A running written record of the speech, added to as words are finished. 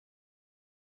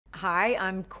Hi,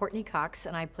 I'm Courtney Cox,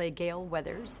 and I play Gale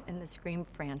Weathers in the Scream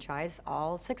franchise,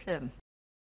 all 6 of them.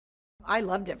 I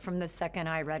loved it from the second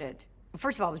I read it.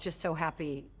 First of all, I was just so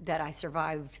happy that I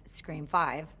survived Scream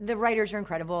 5. The writers are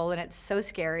incredible, and it's so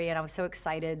scary, and I was so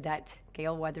excited that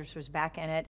Gale Weathers was back in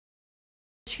it.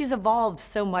 She's evolved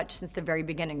so much since the very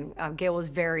beginning. Gale was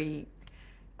very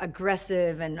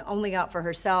aggressive and only out for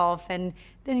herself, and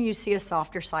then you see a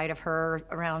softer side of her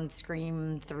around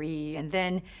Scream 3, and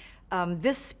then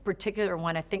this particular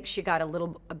one, I think she got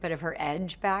a bit of her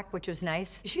edge back, which was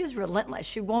nice. She is relentless.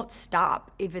 She won't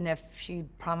stop, even if she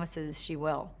promises she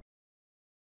will.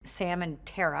 Sam and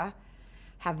Tara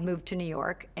have moved to New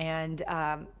York, and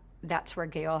that's where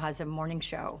Gale has a morning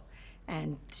show.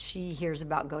 And she hears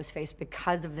about Ghostface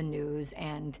because of the news,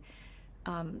 and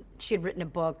she had written a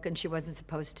book, and she wasn't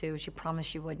supposed to. She promised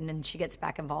she wouldn't, and she gets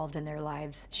back involved in their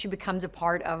lives. She becomes a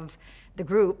part of the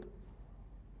group,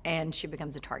 and she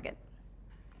becomes a target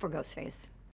for Ghostface.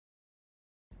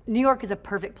 New York is a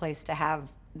perfect place to have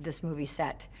this movie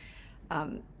set.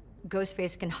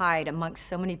 Ghostface can hide amongst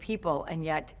so many people, and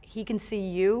yet he can see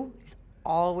you. He's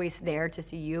always there to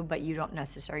see you, but you don't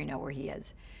necessarily know where he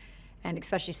is. And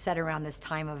especially set around this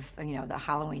time of, the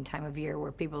Halloween time of year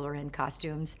where people are in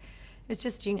costumes. It's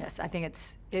just genius. I think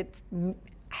it's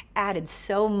added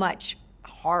so much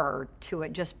horror to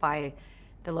it just by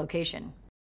the location.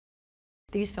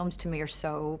 These films to me are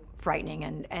so frightening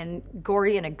and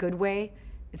gory in a good way.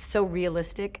 It's so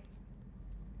realistic,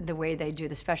 the way they do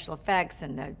the special effects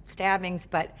and the stabbings,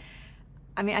 but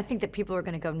I think that people are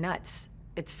gonna go nuts.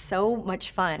 It's so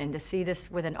much fun, and to see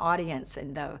this with an audience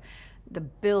and the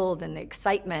build and the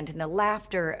excitement and the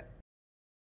laughter.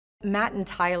 Matt and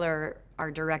Tyler, our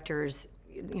directors,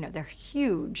 they're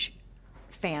huge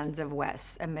fans of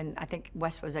Wes. I think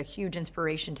Wes was a huge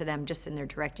inspiration to them just in their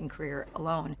directing career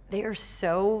alone. They are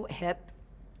so hip,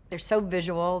 they're so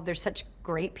visual, they're such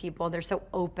great people, they're so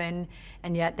open,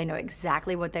 and yet they know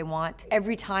exactly what they want.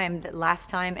 Every time, the last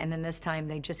time and then this time,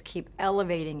 they just keep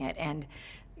elevating it, and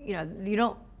they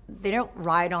don't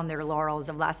ride on their laurels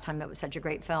of last time it was such a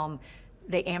great film.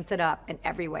 They amped it up in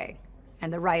every way,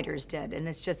 and the writers did, and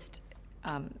it's just,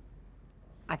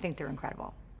 I think they're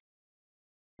incredible.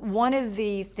 One of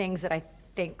the things that I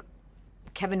think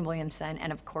Kevin Williamson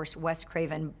and, of course, Wes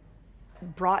Craven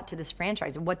brought to this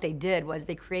franchise, and what they did was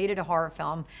they created a horror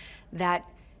film that,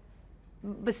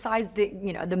 besides the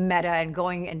meta and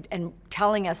going and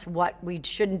telling us what we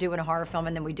shouldn't do in a horror film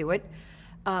and then we do it,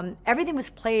 everything was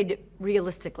played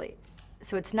realistically.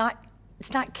 So it's not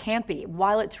campy.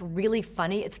 While it's really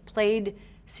funny, it's played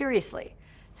seriously.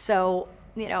 So,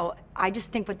 I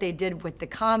just think what they did with the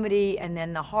comedy and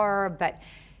then the horror, but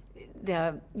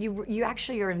you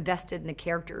actually are invested in the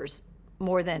characters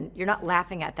more than, you're not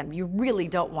laughing at them. You really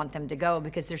don't want them to go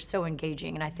because they're so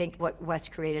engaging, and I think what Wes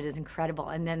created is incredible.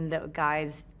 And then the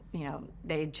guys,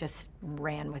 they just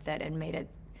ran with it and made it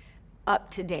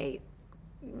up to date,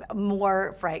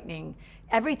 more frightening.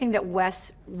 Everything that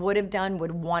Wes would have done,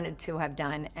 wanted to have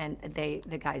done, and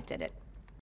the guys did it.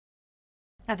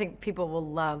 I think people will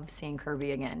love seeing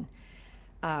Kirby again.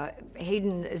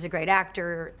 Hayden is a great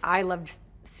actor. I loved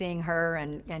seeing her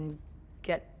and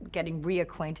getting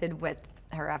reacquainted with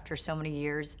her after so many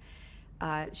years.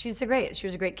 She was a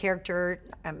great character,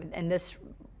 and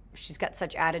she's got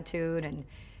such attitude and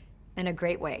in a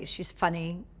great way. She's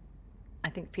funny.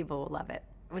 I think people will love it.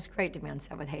 It was great to be on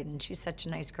set with Hayden. She's such a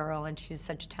nice girl, and she's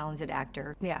such a talented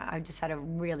actor. Yeah, I just had a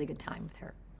really good time with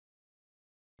her.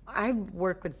 I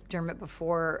worked with Dermot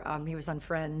before. He was on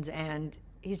Friends, and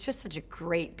he's just such a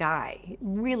great guy.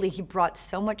 Really, he brought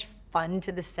so much fun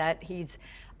to the set. He's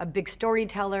a big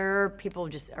storyteller. People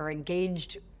just are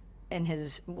engaged in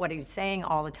what he's saying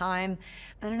all the time.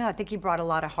 I don't know, I think he brought a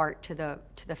lot of heart to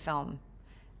the film.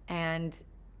 And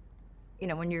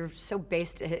when you're so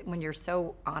when you're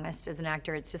so honest as an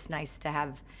actor, it's just nice to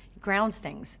have, grounds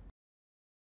things.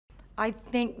 I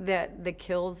think that the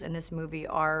kills in this movie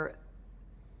are,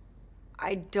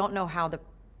 I don't know how the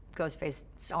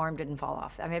Ghostface's arm didn't fall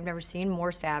off. I've never seen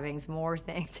more stabbings, more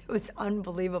things. It was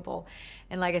unbelievable.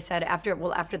 And like I said, after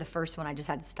the first one, I just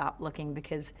had to stop looking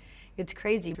because it's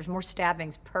crazy. There's more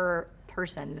stabbings per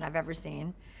person than I've ever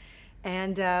seen.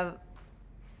 And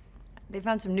they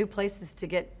found some new places to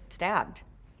get stabbed,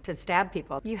 to stab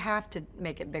people. You have to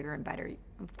make it bigger and better.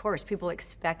 Of course, people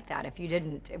expect that. If you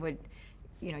didn't, it would,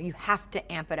 you have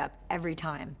to amp it up every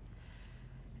time.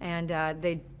 And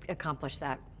they accomplished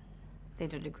that. They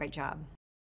did a great job.